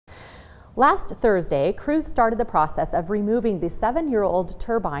Last Thursday, crews started the process of removing the 7-year-old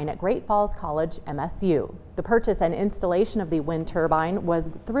turbine at Falls College-MSU. The purchase and installation of the wind turbine was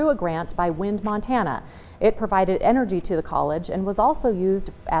through a grant by Wind Montana. It provided energy to the college and was also used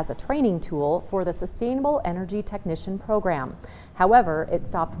as a training tool for the Sustainable Energy Technician program. However, it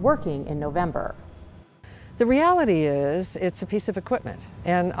stopped working in November. The reality is it's a piece of equipment,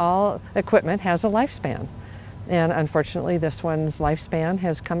 and all equipment has a lifespan. And unfortunately, this one's lifespan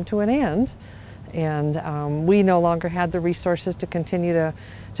has come to an end, and we no longer had the resources to continue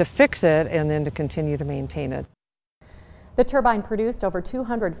to fix it and then to continue to maintain it. The turbine produced over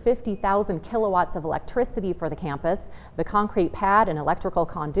 250,000 kilowatts of electricity for the campus. The concrete pad and electrical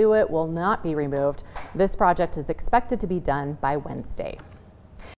conduit will not be removed. This project is expected to be done by Wednesday.